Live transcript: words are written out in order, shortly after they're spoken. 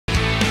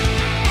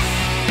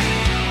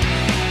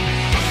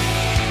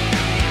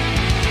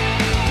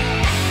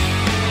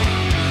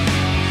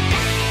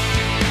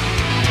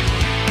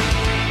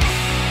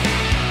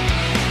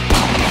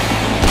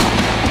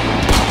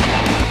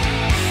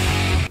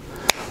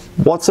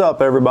What's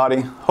up,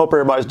 everybody? Hope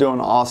everybody's doing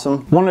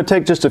awesome. Want to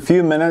take just a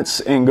few minutes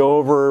and go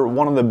over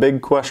one of the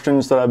big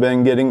questions that I've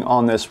been getting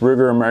on this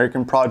Ruger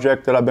American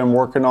project that I've been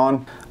working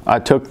on. I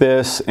took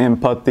this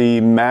and put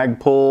the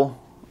Magpul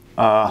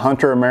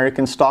Hunter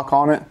American stock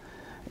on it,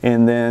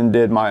 and then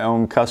did my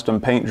own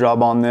custom paint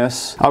job on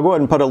this. I'll go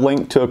ahead and put a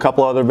link to a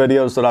couple other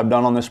videos that I've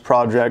done on this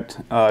project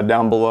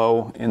down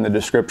below in the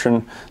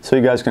description, so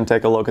you guys can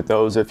take a look at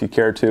those if you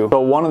care to. So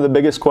one of the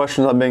biggest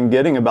questions I've been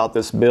getting about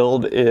this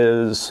build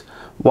is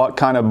what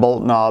kind of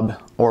bolt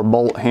knob or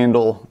bolt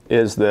handle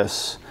is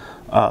this?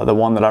 The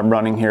one that I'm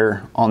running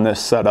here on this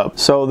setup.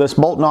 So this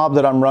bolt knob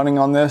that I'm running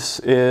on this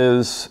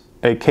is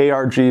a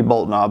KRG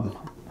Bolt Knob.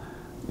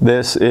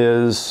 This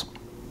is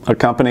a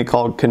company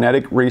called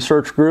Kinetic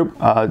Research Group.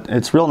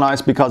 It's real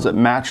nice because it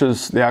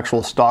matches the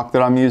actual stock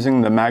that I'm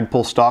using, the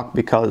Magpul stock,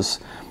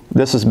 because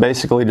this is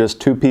basically just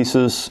two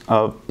pieces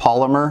of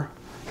polymer,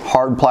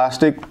 hard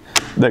plastic,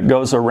 that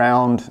goes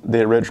around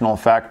the original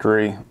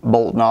factory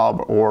bolt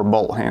knob or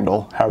bolt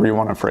handle, however you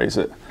want to phrase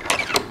it.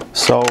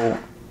 So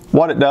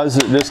what it does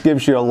is it just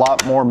gives you a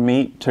lot more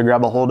meat to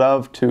grab a hold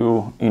of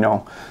to,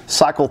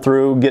 cycle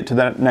through, get to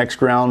that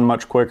next round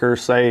much quicker.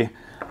 Say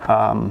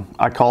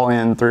I call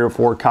in 3 or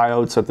 4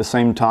 coyotes at the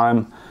same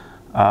time.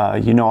 I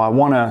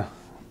want to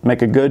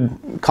make a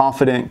good,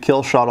 confident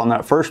kill shot on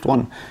that first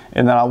one,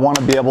 and then I want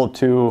to be able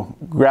to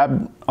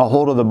grab a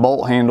hold of the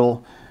bolt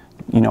handle,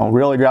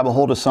 really grab a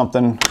hold of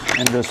something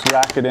and just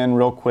rack it in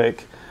real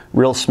quick,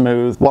 real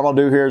smooth. What I'll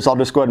do here is I'll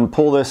just go ahead and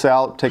pull this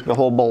out, take the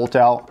whole bolt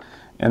out,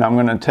 and I'm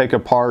going to take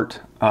apart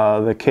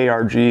the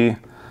KRG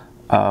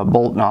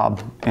bolt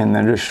knob and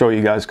then just show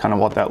you guys kind of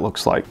what that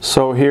looks like.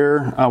 So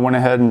here I went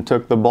ahead and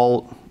took the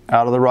bolt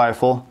out of the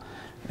rifle,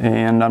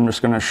 and I'm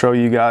just going to show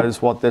you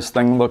guys what this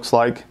thing looks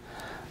like.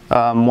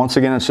 Once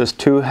again, it's just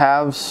two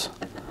halves,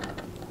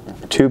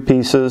 two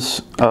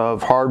pieces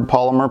of hard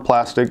polymer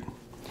plastic.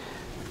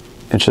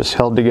 It's just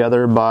held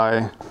together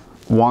by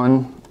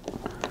one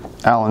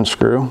Allen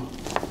screw.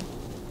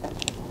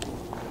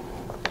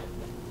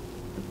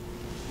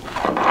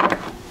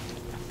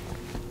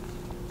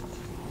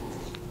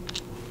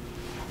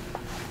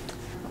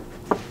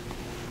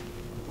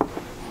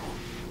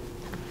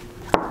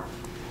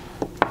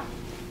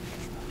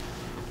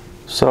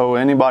 So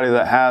anybody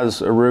that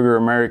has a Ruger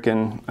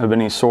American of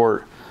any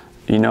sort,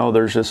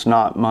 there's just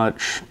not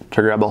much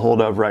to grab a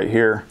hold of right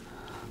here.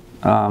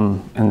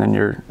 And then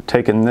you're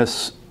taking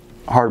this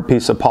hard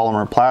piece of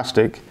polymer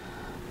plastic,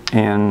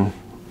 and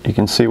you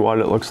can see what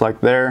it looks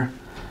like there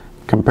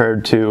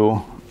compared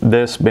to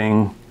this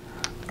being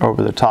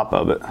over the top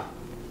of it.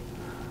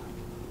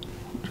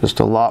 Just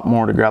a lot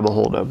more to grab a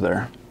hold of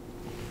there.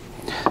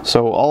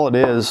 So all it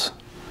is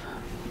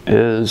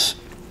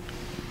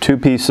two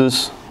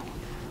pieces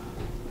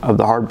of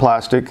the hard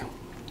plastic.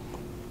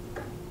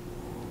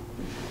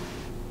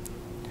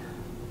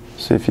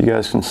 See if you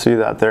guys can see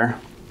that there.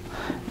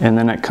 And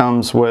then it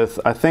comes with,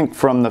 I think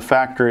from the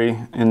factory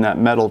in that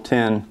metal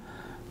tin,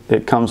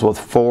 it comes with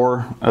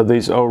 4 of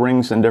these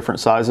O-rings in different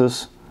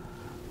sizes,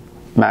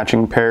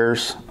 matching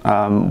pairs.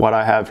 What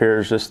I have here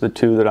is just the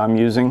 2 that I'm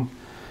using.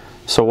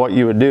 So what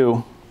you would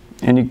do,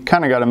 and you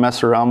kind of got to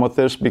mess around with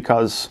this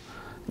because,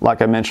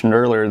 like I mentioned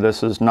earlier,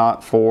 this is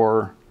not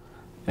for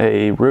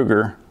a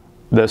Ruger.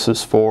 This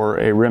is for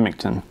a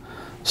Remington.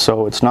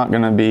 So it's not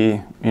going to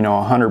be,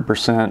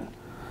 100%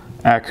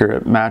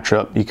 accurate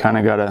matchup. You kind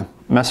of got to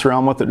mess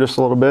around with it just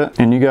a little bit,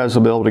 and you guys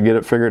will be able to get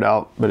it figured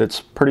out. But it's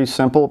pretty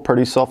simple,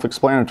 pretty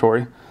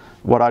self-explanatory.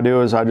 What I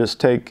do is I just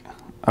take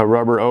a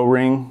rubber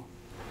O-ring,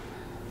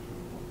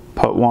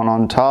 put one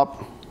on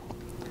top,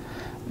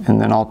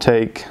 and then I'll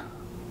take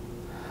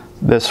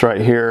this right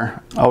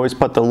here. I always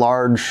put the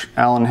large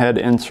Allen head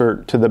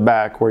insert to the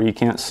back where you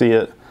can't see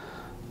it.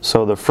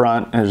 So the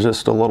front is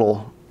just a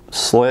little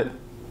slit,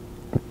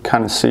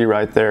 kind of see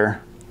right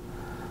there.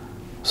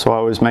 So I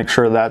always make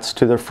sure that's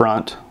to the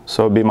front.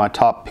 So it'd be my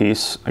top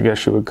piece, I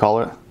guess you would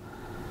call it.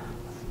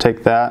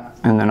 Take that,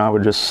 and then I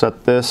would just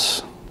set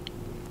this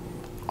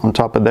on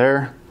top of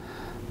there.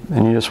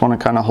 And you just want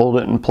to kind of hold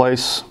it in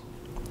place.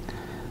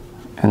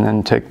 And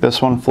then take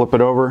this one, flip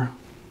it over.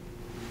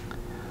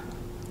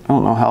 I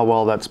don't know how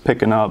well that's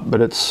picking up,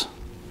 but it's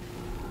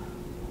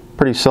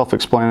pretty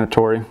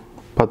self-explanatory.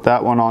 Put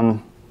that one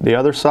on the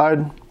other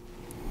side,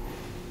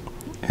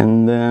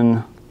 and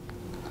then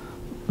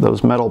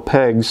those metal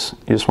pegs,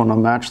 you just want to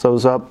match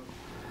those up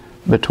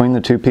between the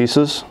 2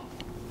 pieces.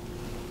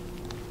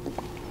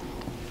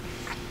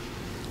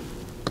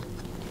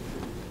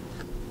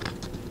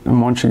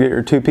 And once you get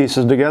your 2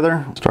 pieces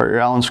together, start your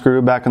Allen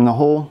screw back in the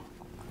hole,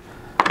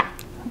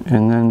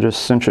 and then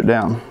just cinch it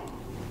down.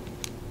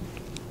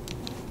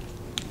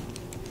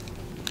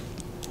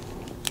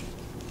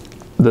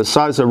 The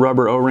size of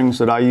rubber O-rings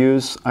that I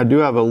use, I do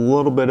have a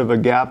little bit of a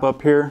gap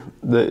up here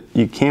that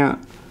you can't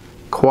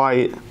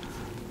quite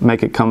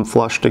make it come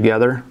flush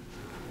together.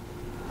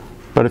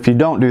 But if you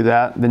don't do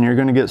that, then you're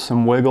going to get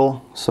some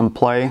wiggle, some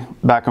play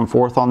back and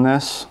forth on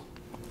this.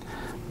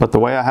 But the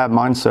way I have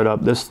mine set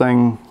up, this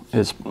thing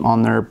is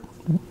on there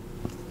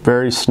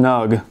very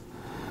snug,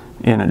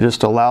 And it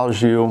just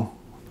allows you,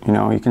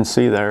 you can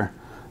see there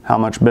how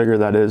much bigger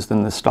that is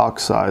than the stock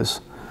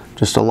size.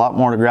 Just a lot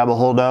more to grab a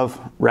hold of,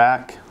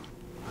 rack,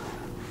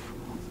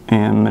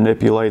 and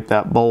manipulate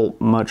that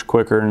bolt much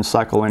quicker and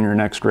cycle in your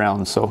next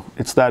round. So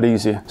it's that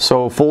easy.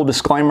 So full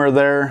disclaimer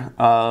there,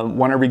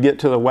 whenever you get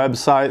to the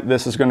website,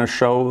 this is going to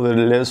show that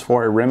it is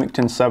for a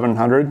Remington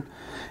 700.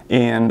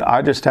 And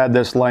I just had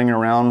this laying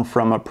around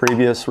from a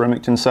previous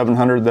Remington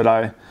 700 that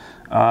I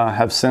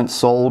have since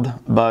sold,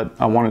 but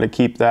I wanted to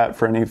keep that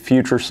for any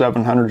future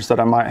 700s that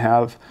I might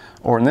have.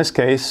 Or in this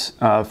case,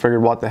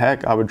 figured what the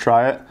heck, I would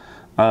try it.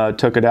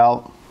 Took it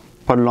out,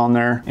 put it on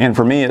there, and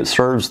for me it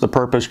serves the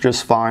purpose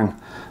just fine.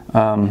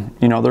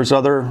 There's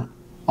other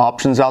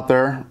options out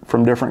there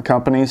from different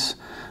companies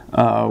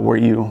where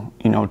you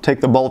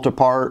take the bolt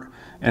apart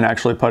and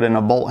actually put in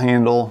a bolt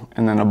handle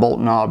and then a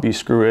bolt knob, you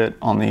screw it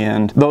on the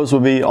end. Those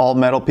would be all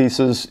metal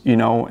pieces,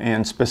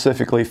 and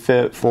specifically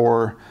fit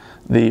for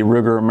the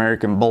Ruger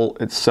American Bolt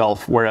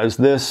itself, whereas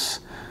this,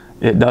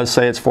 it does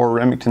say it's for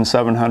Remington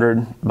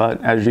 700,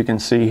 but as you can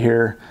see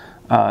here,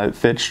 it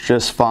fits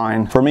just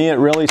fine. For me, it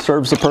really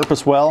serves the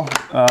purpose well.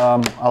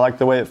 I like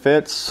the way it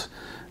fits.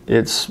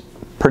 It's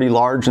pretty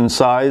large in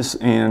size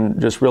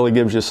and just really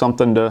gives you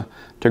something to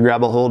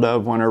grab a hold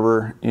of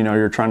whenever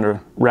you're trying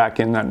to rack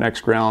in that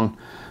next round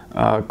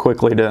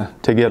quickly to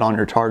get on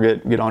your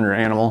target, get on your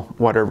animal,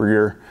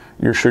 whatever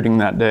you're shooting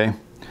that day.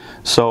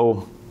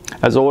 So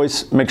as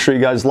always, make sure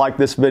you guys like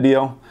this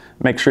video.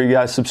 Make sure you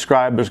guys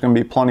subscribe. There's going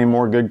to be plenty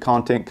more good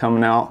content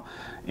coming out.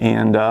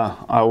 And I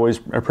always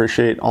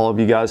appreciate all of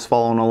you guys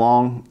following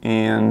along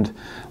and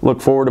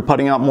look forward to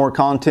putting out more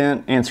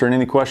content, answering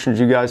any questions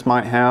you guys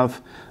might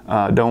have.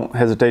 Don't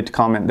hesitate to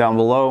comment down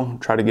below.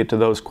 Try to get to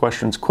those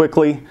questions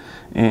quickly.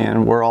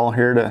 And we're all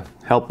here to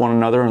help one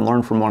another and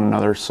learn from one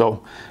another.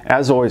 So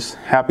as always,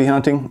 happy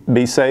hunting,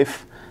 be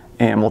safe,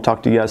 and we'll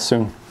talk to you guys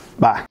soon.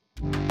 Bye.